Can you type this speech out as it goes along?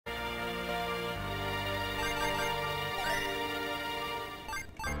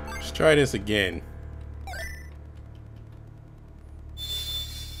Let's try this again.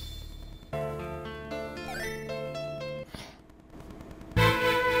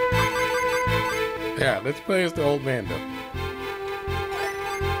 Yeah, let's play as the old man though.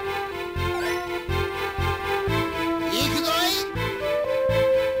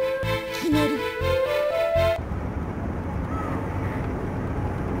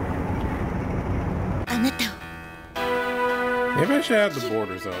 Maybe I should have the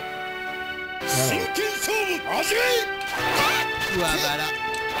borders up.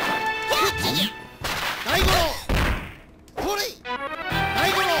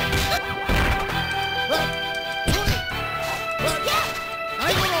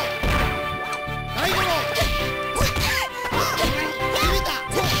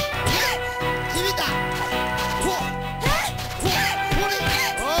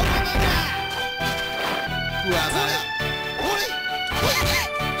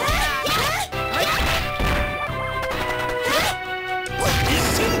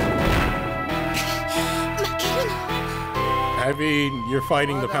 I mean, you're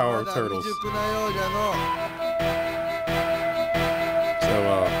fighting the power of turtles. So,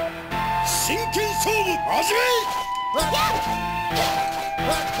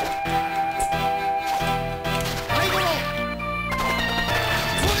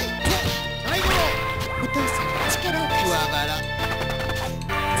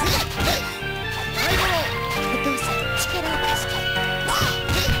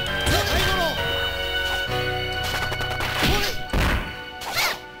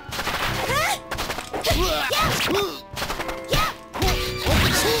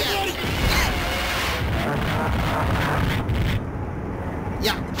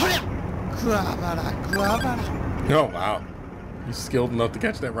 oh wow, he's skilled enough to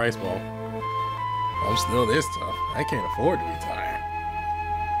catch that rice ball. I'm still this tough. I can't afford to be tired.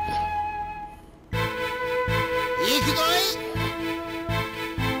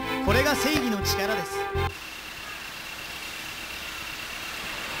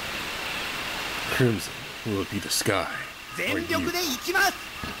 Crimson will be the sky. Or you.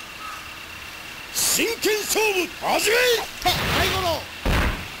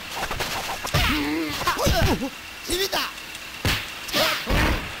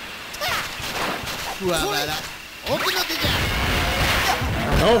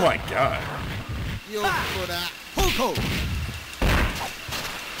 Oh my god.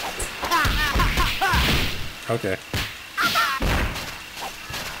 Okay.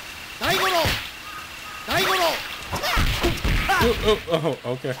 Oh,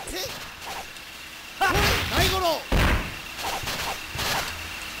 okay.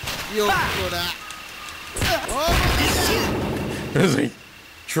 This is a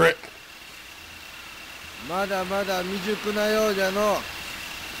trick.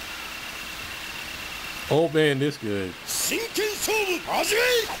 Old man, this good.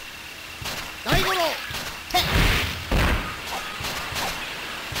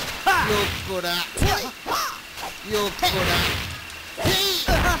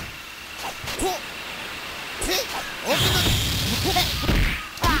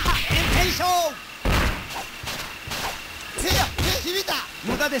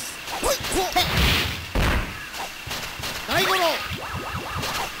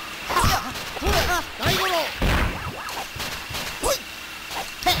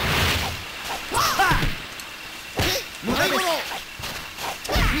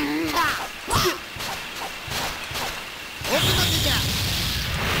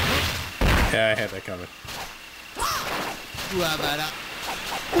 Yeah, I had that coming.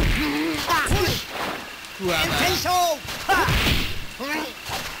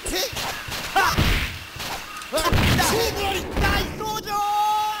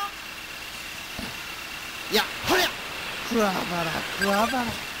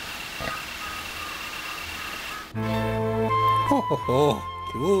 Oh,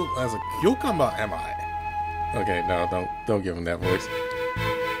 cool as a cucumber, am I? Okay, no, don't give him that voice.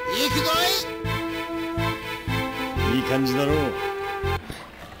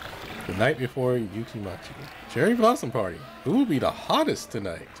 The night before Yukimachi. Cherry Blossom Party. Who will be the hottest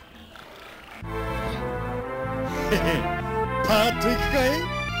tonight?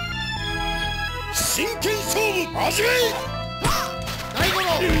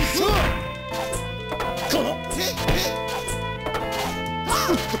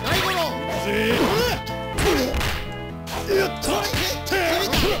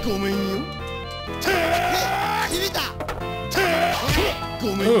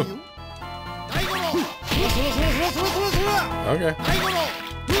 Okay.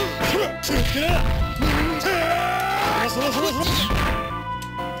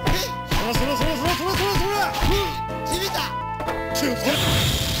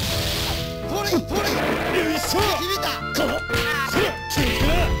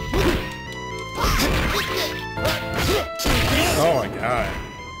 Oh my god.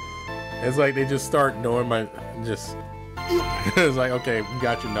 It's like they just start knowing my just it's like, okay, we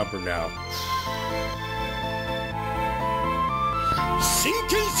got your number now.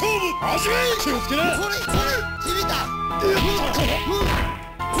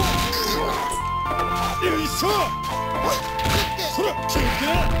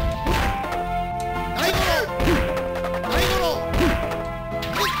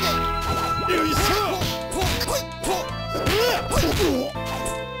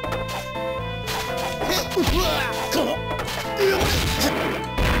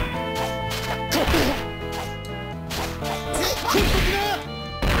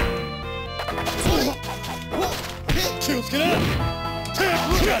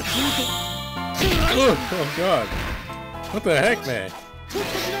 Oh god. What the heck, man?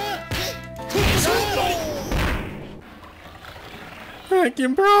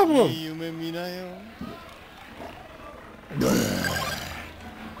 Freaking problem.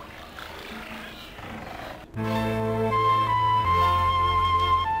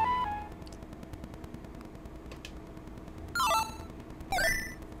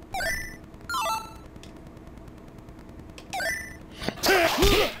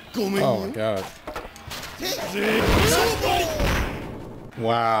 Oh my god.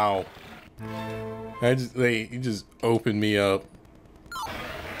 Wow. You just opened me up.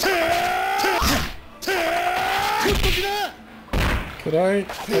 Could I?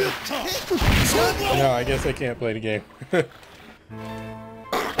 No, I guess I can't play the game.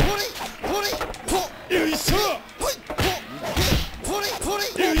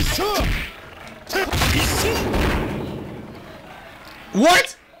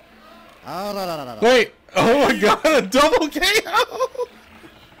 What? Wait, oh my god, a double KO!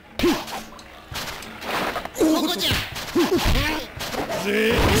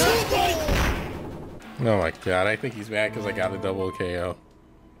 Oh my god, I think he's mad because I got a double KO.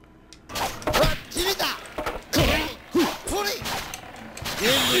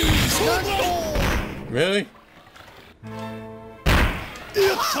 Really?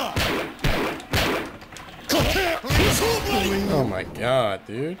 Oh my god,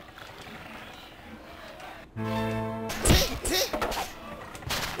 dude.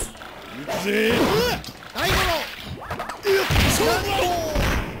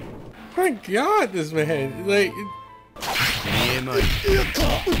 My god, this man, like...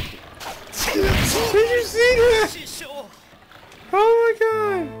 Did you see that? Oh my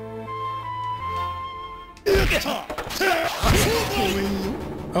god.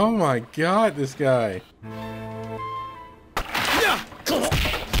 Oh my god, this guy.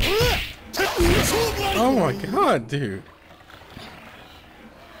 Oh my god, dude.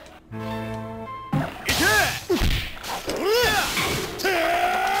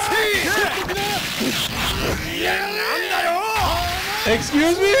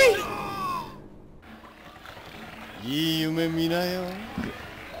 Excuse me?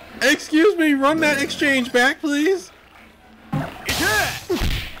 Excuse me, run that exchange back, please.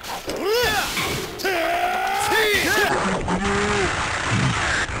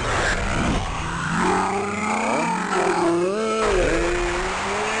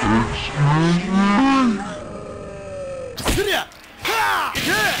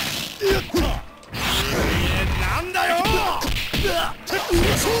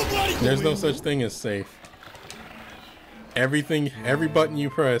 There's no such thing as safe. Everything, every button you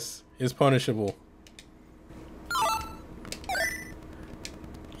press is punishable.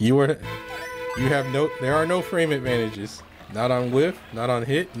 There are no frame advantages. Not on whiff, not on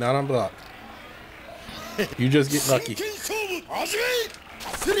hit, not on block. You just get lucky.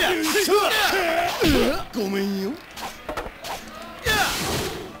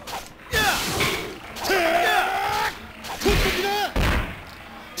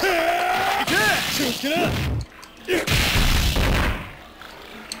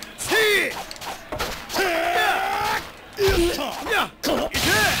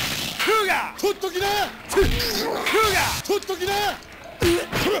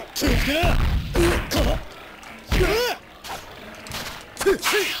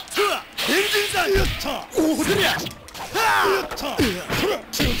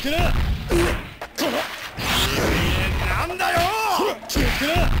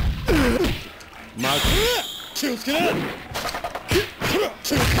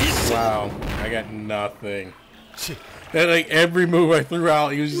 Wow, I got nothing. And like every move I threw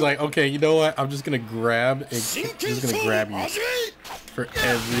out, he was just like, okay, you know what? I'm just gonna grab it. I'm just gonna grab you. for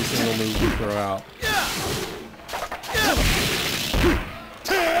every single move you throw out.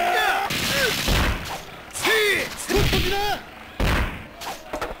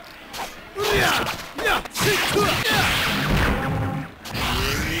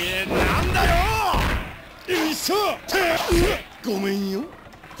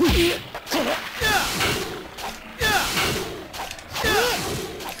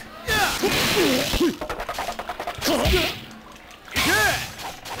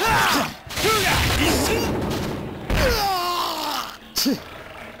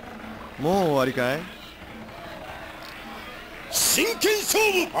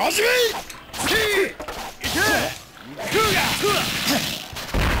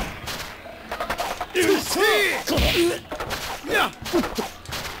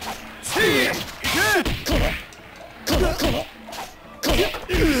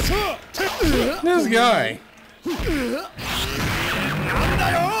 This guy.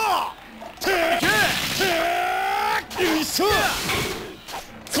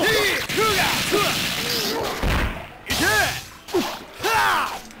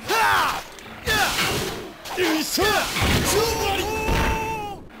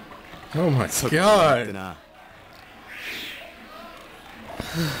 Oh my god.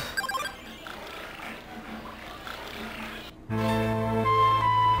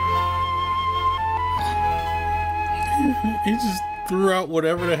 He just threw out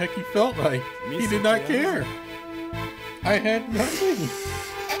whatever the heck he felt like. He did not care. I had nothing.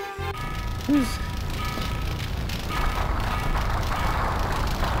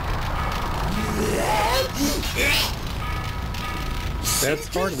 That's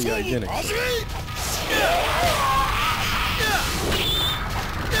hardly identical.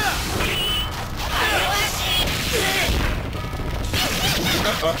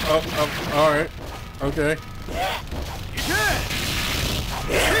 Alright. Okay.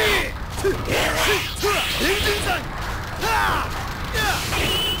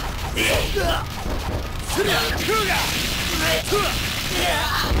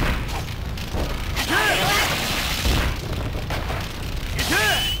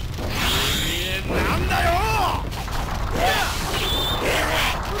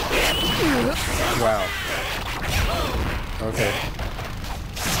 Wow. Okay.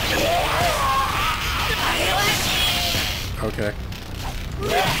 Okay.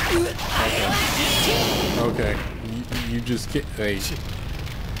 Okay. You just can't. Hey,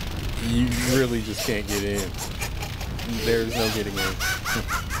 you really just can't get in. There's no getting in.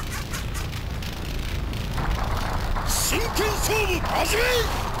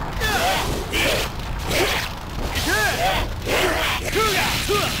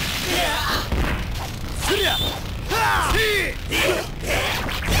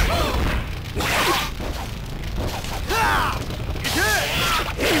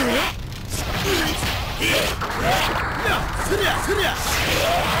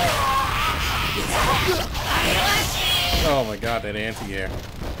 Oh my god, that anti-air.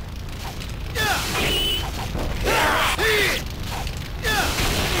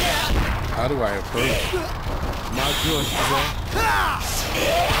 How do I approach?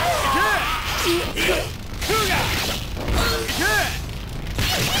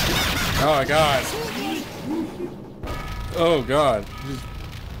 Oh my god. Oh god. Just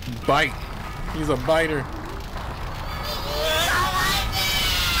bite. He's a biter.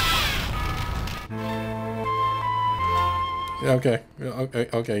 Okay. Okay.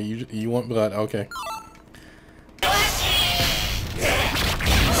 Okay. You want blood? Okay.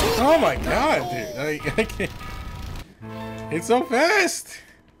 Oh my god, dude! I can't. It's so fast,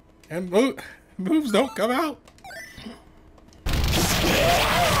 and moves don't come out.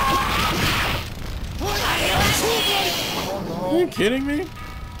 Are you kidding me?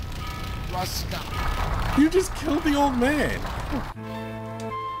 You just killed the old man.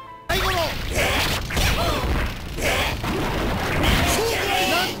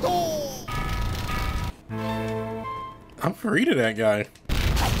 I'm free to that guy.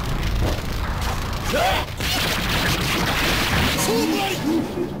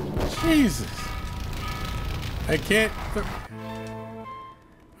 Jesus. I can't.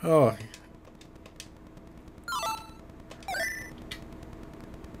 Oh.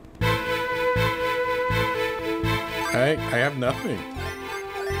 I have nothing.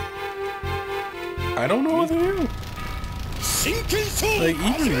 I don't know what to do. Like,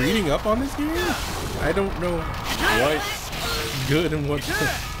 even reading up on this game, I don't know what's good and what's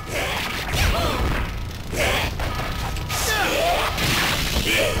bad.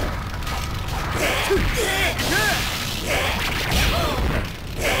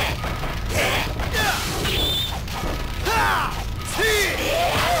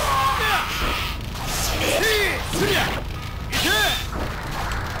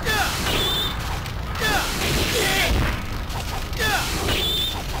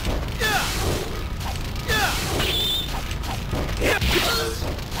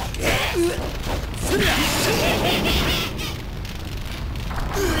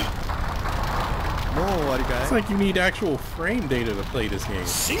 It's like you need actual frame data to play this game.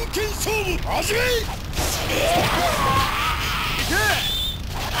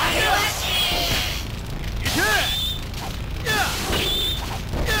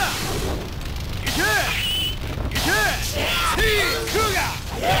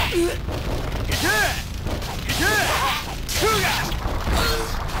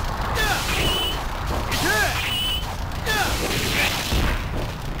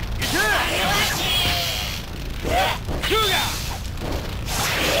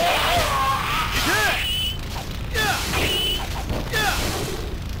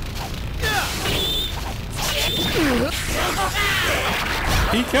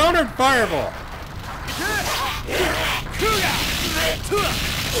 He countered Fireball.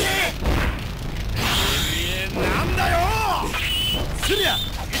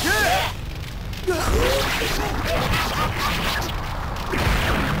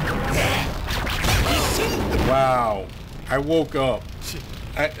 Wow. I woke up.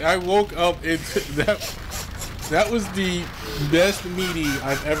 I woke up into that. That was the best meaty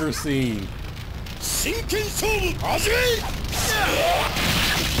I've ever seen.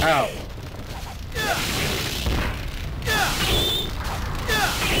 Ow.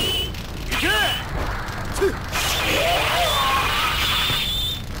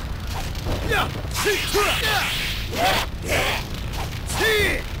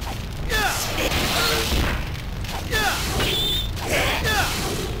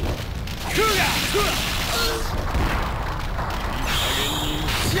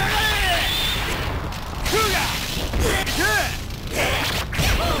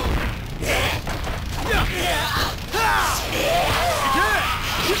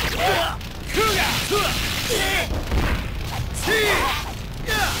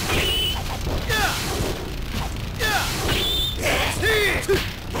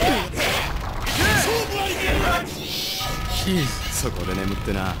 Jeez. そこで眠っ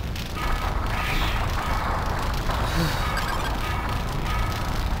てな。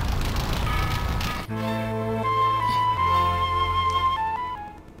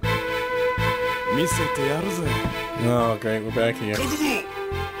見せてやるぜ。Oh, okay, we're back here.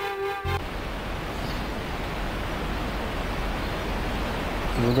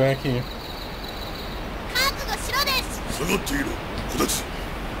 We're back here. 覚悟しろです。下がっていろ、小立ち。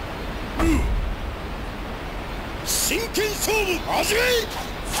真剣勝負始め。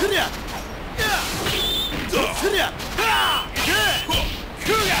すりゃ。すりゃ。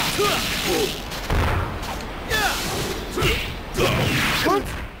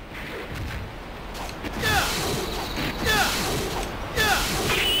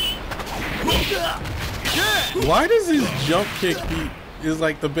Why does his jump kick is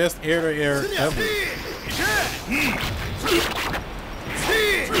like the best air-to-air ever?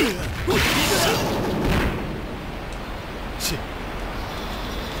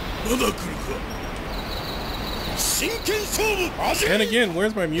 And again,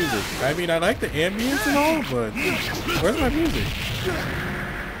 where's my music? I mean, I like the ambience and all, but where's my music?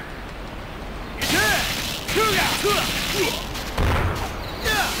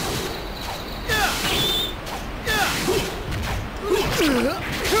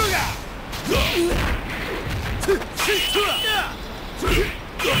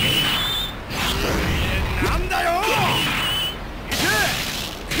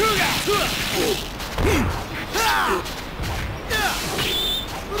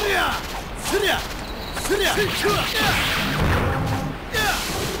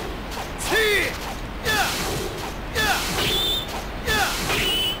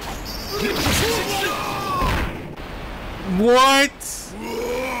 What?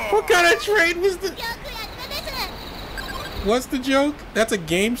 What kind of trade was the? What's the joke? That's a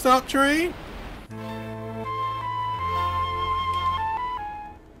GameStop trade?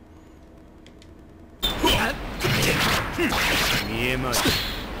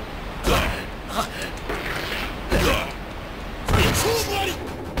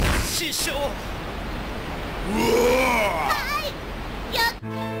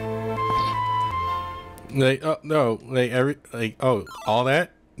 Like, oh no, like oh, all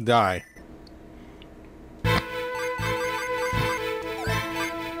that? Die.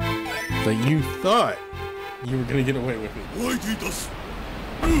 Like, you thought you were gonna get away with it.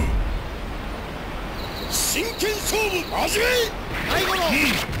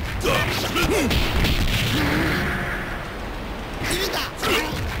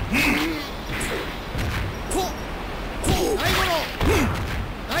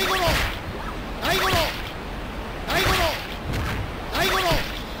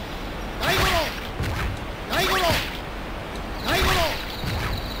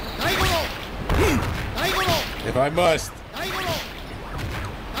 must.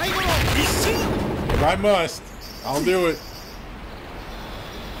 If I must, I'll do it.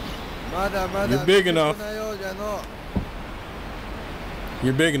 You're big enough.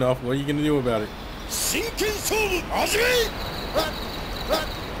 You're big enough. What are you gonna do about it?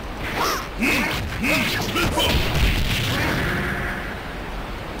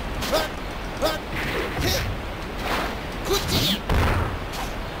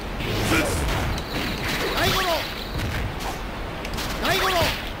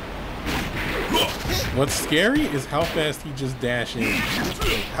 What's scary is how fast he just dashes in.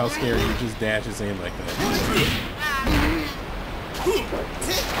 How scary he just dashes in like that.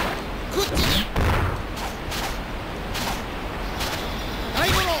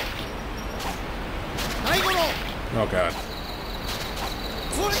 Oh god.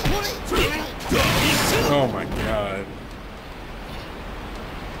 Oh my god.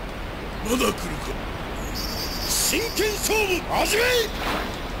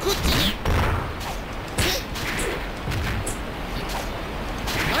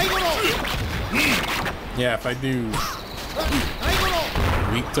 Yeah, if I do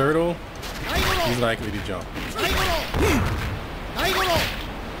weak turtle, he's likely to jump.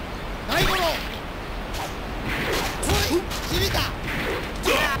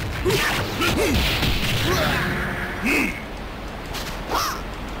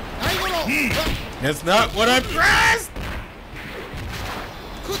 That's not what I pressed!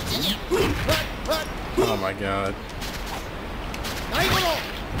 Oh my god.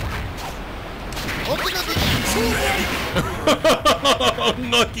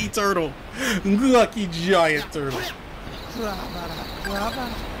 Lucky turtle. Lucky giant turtle.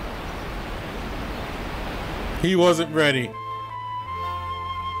 He wasn't ready.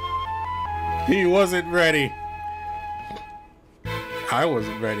 He wasn't ready. I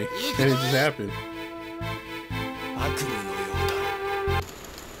wasn't ready. And it just happened.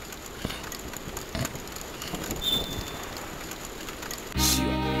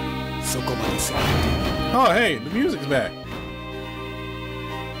 Oh, hey, the music's back.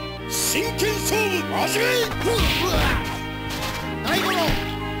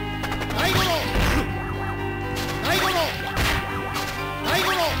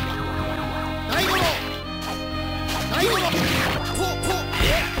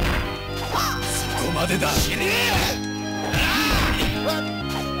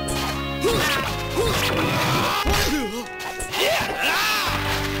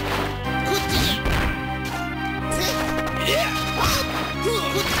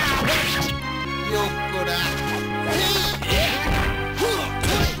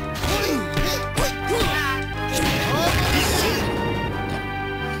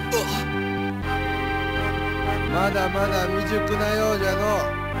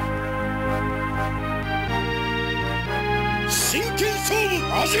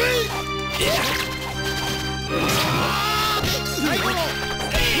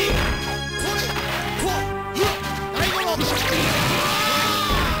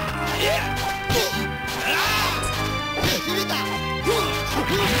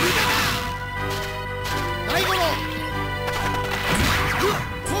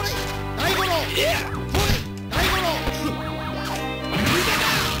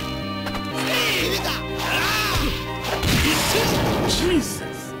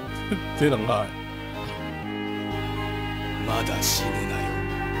 Jesus, did a lot.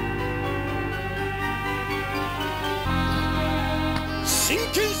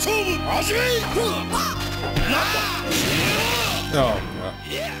 Oh,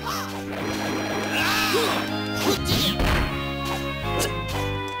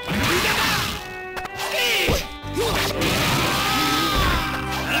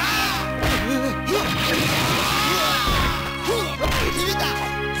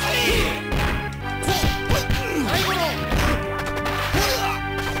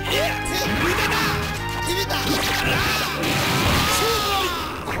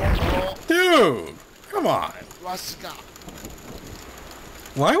 dude, come on.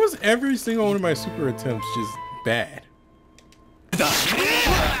 Why was every single one of my super attempts just bad?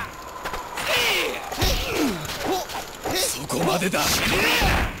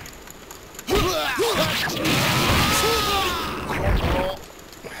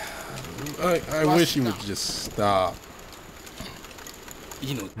 I wish you would just stop.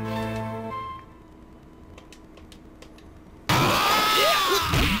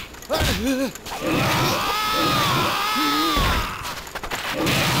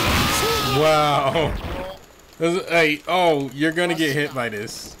 Wow. Hey, oh, you're gonna get hit by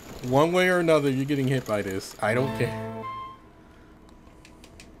this. One way or another, you're getting hit by this. I don't care.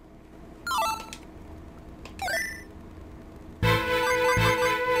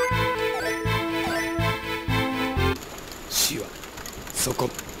 そこ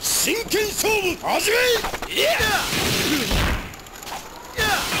真剣勝負始め。いや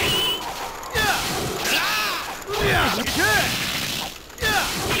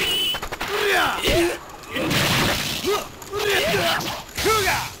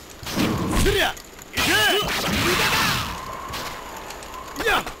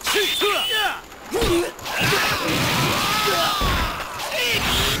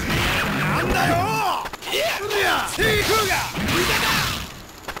なんだよ。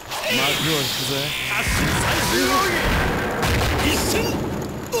幕を引くぜ。一瞬。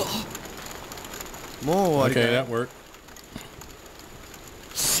もう終わりか。Okay, that worked.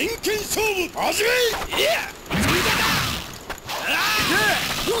 真剣勝負始め。いや。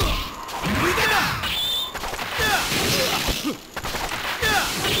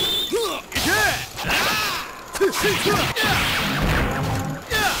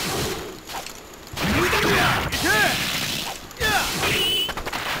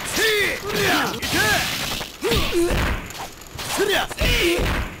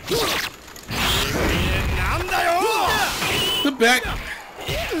The back.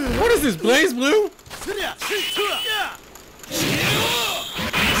 What is this, Blaze Blue?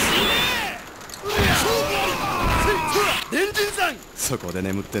 そこで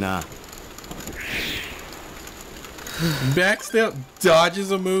眠ってな。 Backstep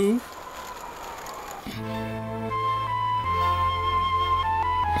dodges a move.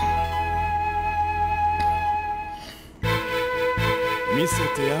 見せ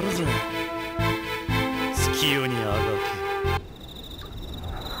てやるぞ。月夜にあが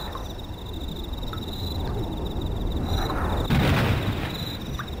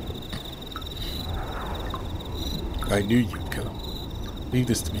け。 I knew you'd come. Leave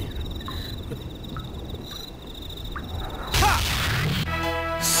this to me.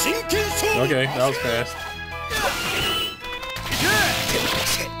 Okay, that was fast.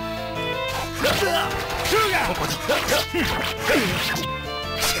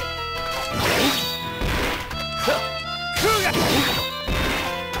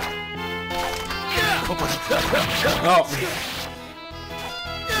 Oh.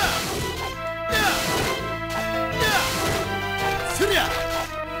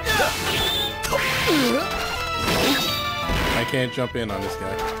 I can't jump in on this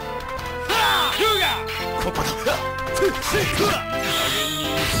guy.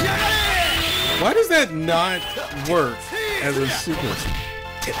 Why does that not work as a super?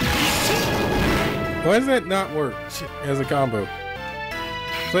 Why does that not work as a combo?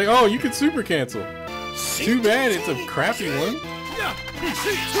 It's like, oh, you can super cancel. Too bad it's a crappy one.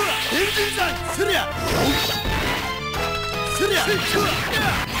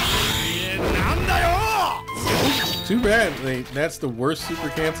 Too bad, that's the worst super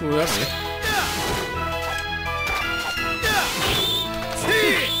cancel ever.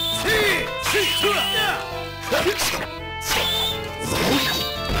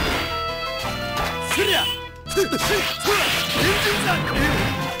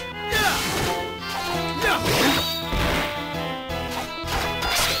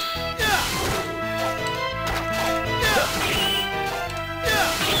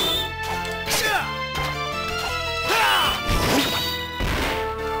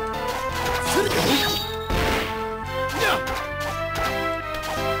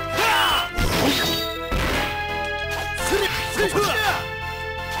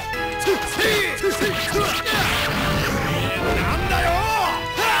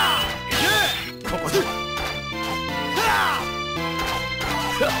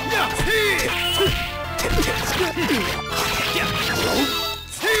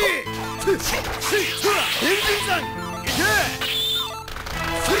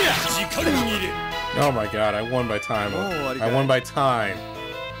 Oh my god, I won by time. I won by time.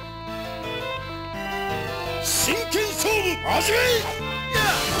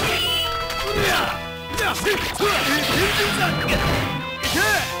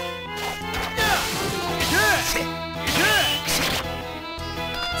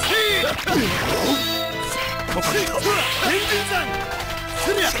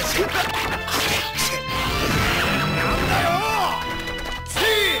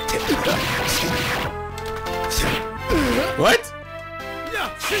 What?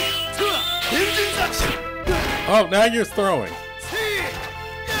 Oh, now you're throwing.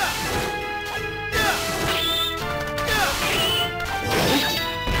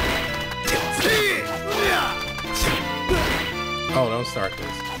 Oh, don't start this.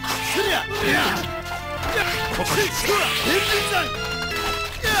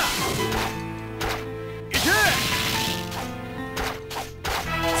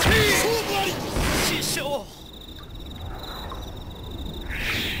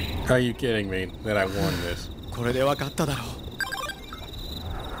 Are you kidding me that I won this? I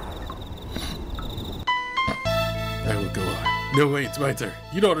will go on. No, wait, it's my turn.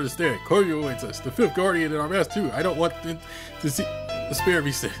 You don't understand. Koryu awaits us, the fifth guardian in our mass too. I don't want him to see. Spare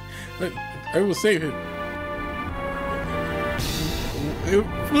me, Sid. I will save him.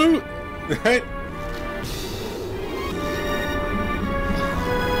 Flute! Right?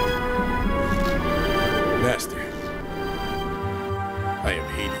 Master, I am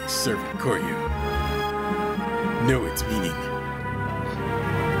Hades' servant Koryu. Know its meaning.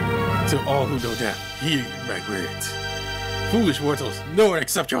 To all who know death, hear my words. Foolish mortals, no one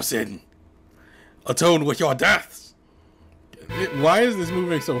accept your sin. Atone with your deaths. Why is this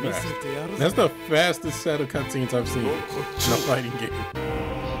moving so fast? That's the fastest set of cutscenes I've seen in a fighting game.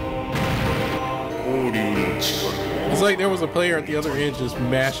 It's like there was a player at the other end just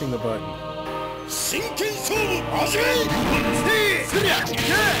mashing the button.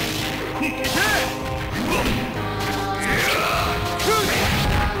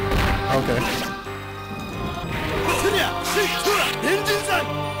 Okay.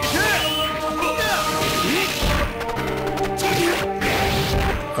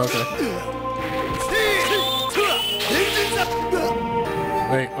 Okay.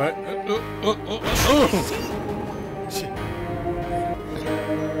 Wait, what?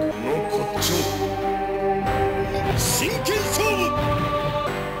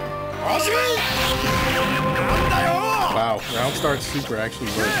 Wow, round start super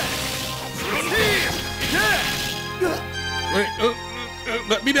actually works. Wait,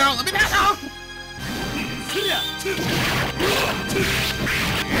 let me down, let me down!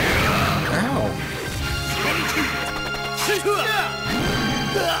 Ow.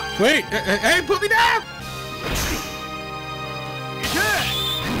 Wait, hey, put me down!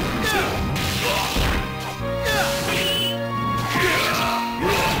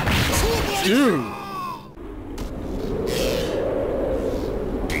 Dude.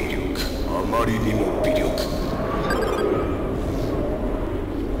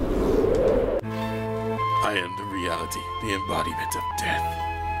 I am the reality, the embodiment of death.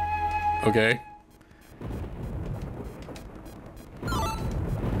 Okay.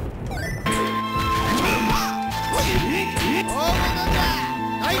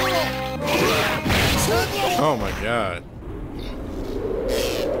 Oh my god.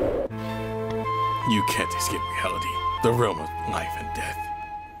 You can't escape reality, the realm of life and death.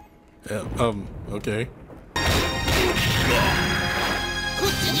 Okay.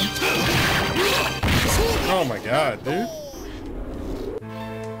 Oh my god, dude.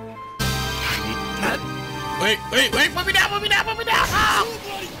 Wait, put me down, put me down, put me down!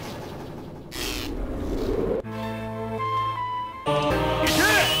 Oh!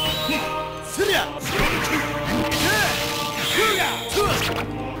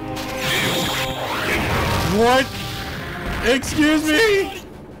 What? Excuse me?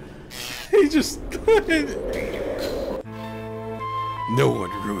 He just... No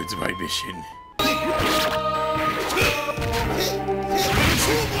one ruins my mission.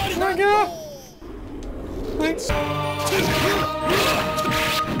 Oh my god! Thanks.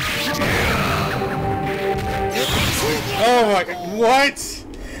 Oh my god, what?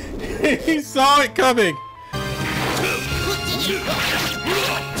 He saw it coming!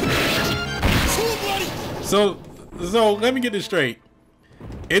 So let me get this straight.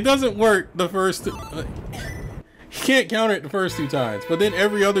 It doesn't work the first... you can't counter it the first 2 times, but then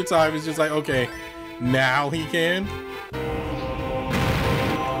every other time it's just like, okay, now he can.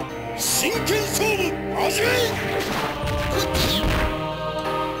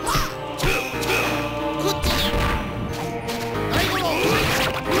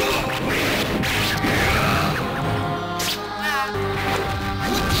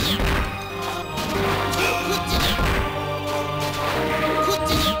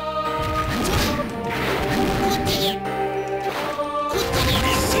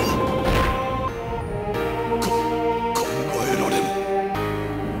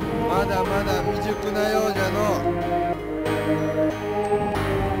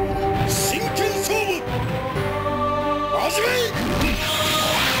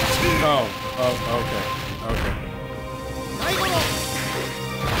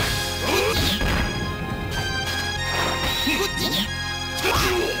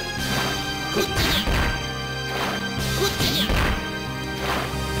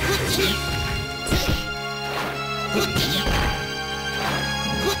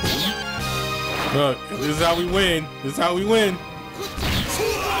 Look, this is how we win. This is how we win.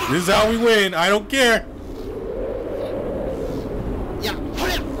 This is how we win. I don't care.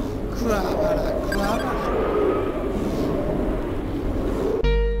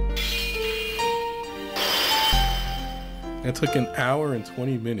 It took an hour and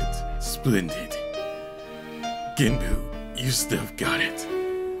 20 minutes. Splendid. Genbu, you still got it.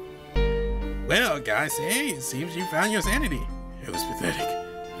 Well, guys, hey, it seems you found your sanity. It was pathetic.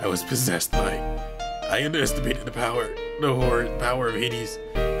 I was possessed by it. I underestimated the horrid power of Hades.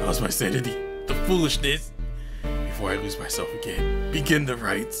 I lost my sanity, the foolishness. Before I lose myself again, begin the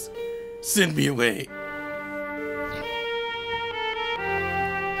rites. Send me away.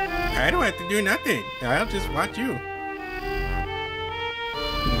 I don't have to do nothing. I'll just watch you.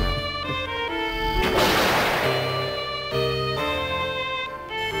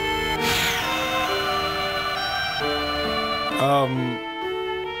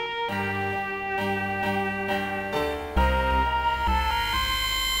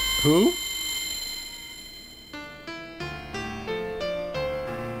 Who?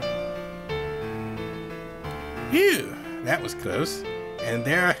 Phew, that was close. And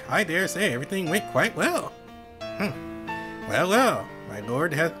I dare say everything went quite well. Well, my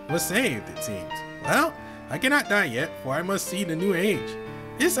lord was saved, it seems. Well, I cannot die yet, for I must see the new age.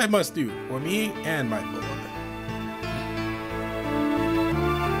 This I must do, for me and my lord.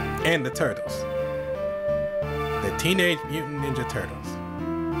 And the turtles. The Teenage Mutant Ninja Turtles.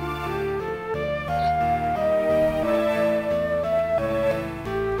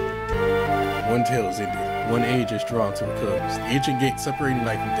 One tale is ended. One age is drawn to a close. The ancient gate separating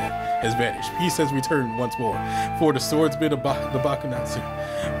life and death has vanished. Peace has returned once more. For the swordsman of the Bakunasu,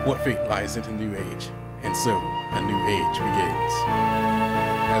 what fate lies in the new age? And so, a new age begins.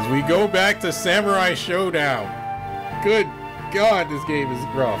 As we go back to Samurai Showdown. Good God, this game is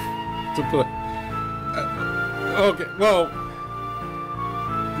rough to play. Okay, well,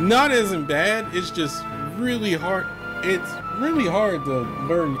 not as in bad. It's just really hard. It's really hard to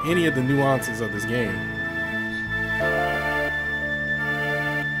learn any of the nuances of this game.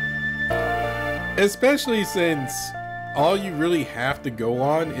 Especially since all you really have to go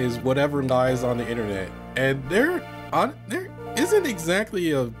on is whatever lies on the internet. And there isn't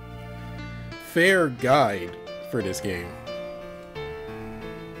exactly a fair guide for this game.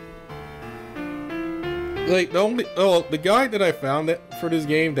 Like the guide that I found for this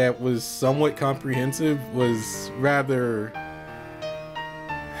game that was somewhat comprehensive was rather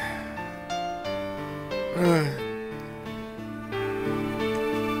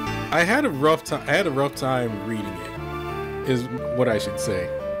I had a rough time reading it, is what I should say.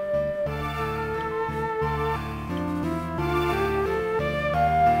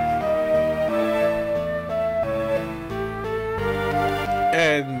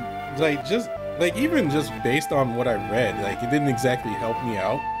 And even just based on what I read, like, it didn't exactly help me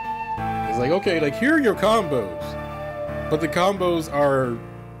out. It's like, okay, like, here are your combos, but the combos are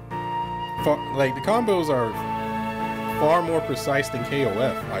far more precise than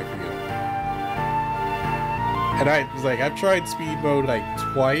KOF, I feel. And I was like, I've tried speed mode like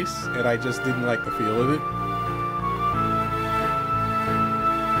twice, and I just didn't like the feel of it.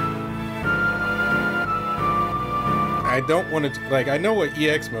 I don't want to, like, I know what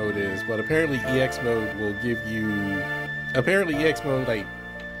EX mode is, but apparently EX mode will give you, EX mode, like,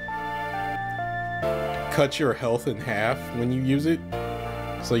 cuts your health in half when you use it,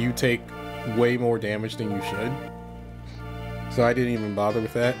 so you take way more damage than you should. So I didn't even bother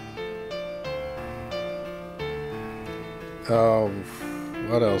with that.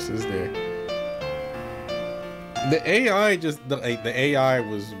 What else is there? The AI the AI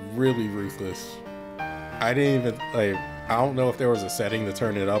was really ruthless. I didn't even, like, I don't know if there was a setting to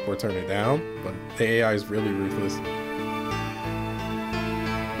turn it up or turn it down, but the AI is really ruthless.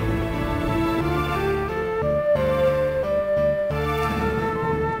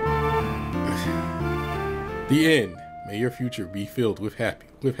 The end. May your future be filled with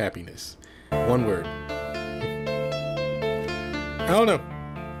happiness. One word. I don't know.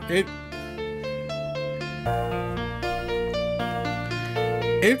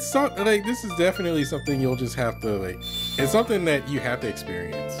 It's something like, this is definitely something you'll just have to, like, it's something that you have to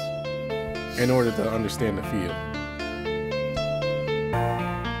experience in order to understand the feel.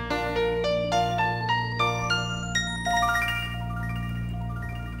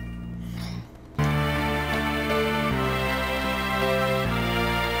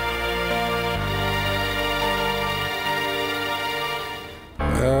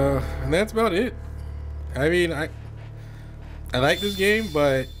 And that's about it. I mean, I like this game,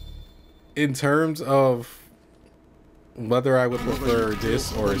 but in terms of whether I would prefer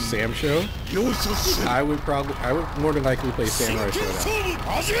this or Sam Show, I would more than likely play Samurai Showdown.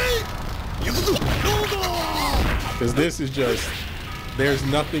 Because this is just, there's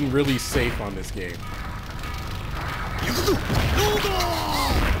nothing really safe on this game.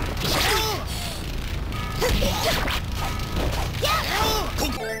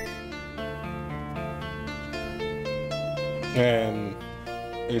 And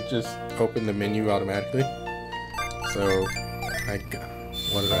it just opened the menu automatically. So,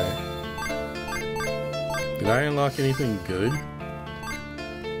 what did I unlock anything good?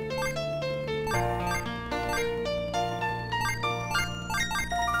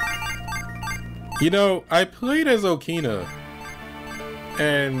 You know, I played as Okina,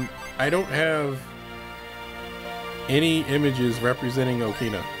 and I don't have any images representing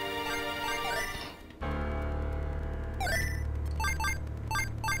Okina.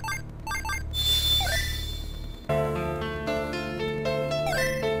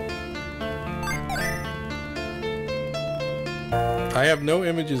 I have no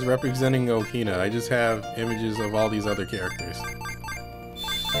images representing Okina. I just have images of all these other characters.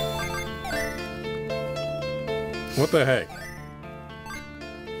 What the heck?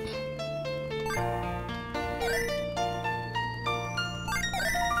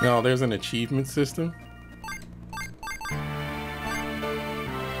 No, there's an achievement system?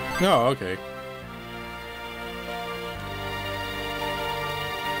 No, okay.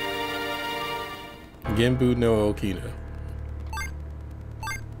 Genbu no Okina.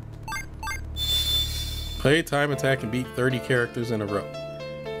 Play time attack and beat 30 characters in a row.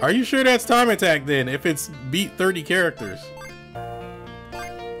 Are you sure that's time attack then, if it's beat 30 characters?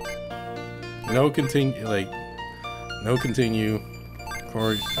 No continue, like, no continue.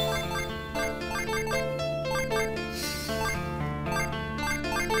 Or...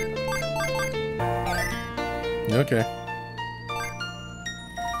 Okay.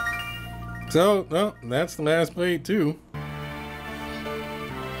 So, well, that's the last play too.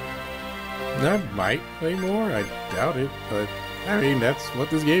 I might play more, I doubt it, but I mean, that's what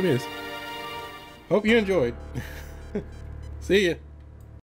this game is. Hope you enjoyed. See ya.